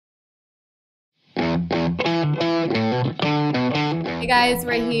Guys,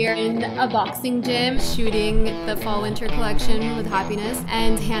 we're here in a boxing gym shooting the fall winter collection with Happiness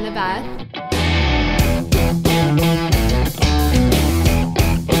and Hannah Beth.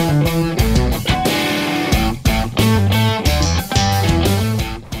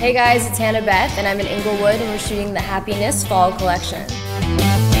 Hey guys, it's Hannah Beth and I'm in Inglewood and we're shooting the Happiness fall collection.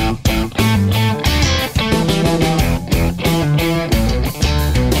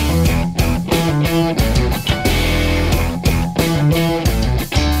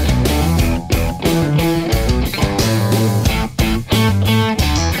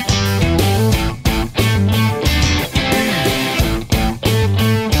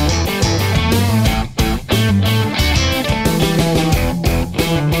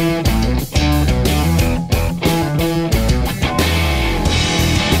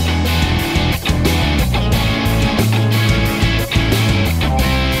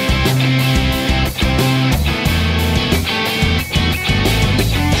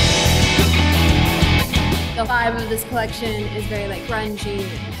 The vibe of this collection is very like grungy,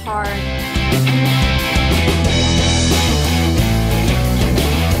 hard.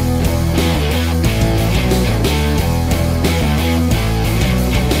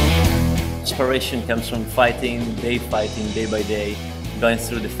 Inspiration comes from fighting day by day, going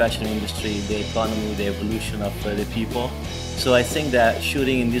through the fashion industry, the economy, the evolution of the people. So I think that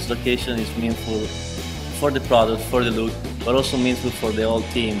shooting in this location is meaningful for the product, for the look, but also meaningful for the whole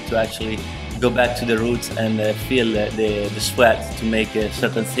team to actually go back to the roots and feel the sweat to make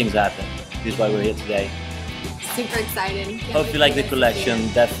certain things happen. This is why we're here today. Super excited. Hope you like the collection.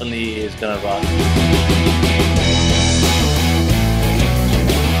 Definitely is gonna rock.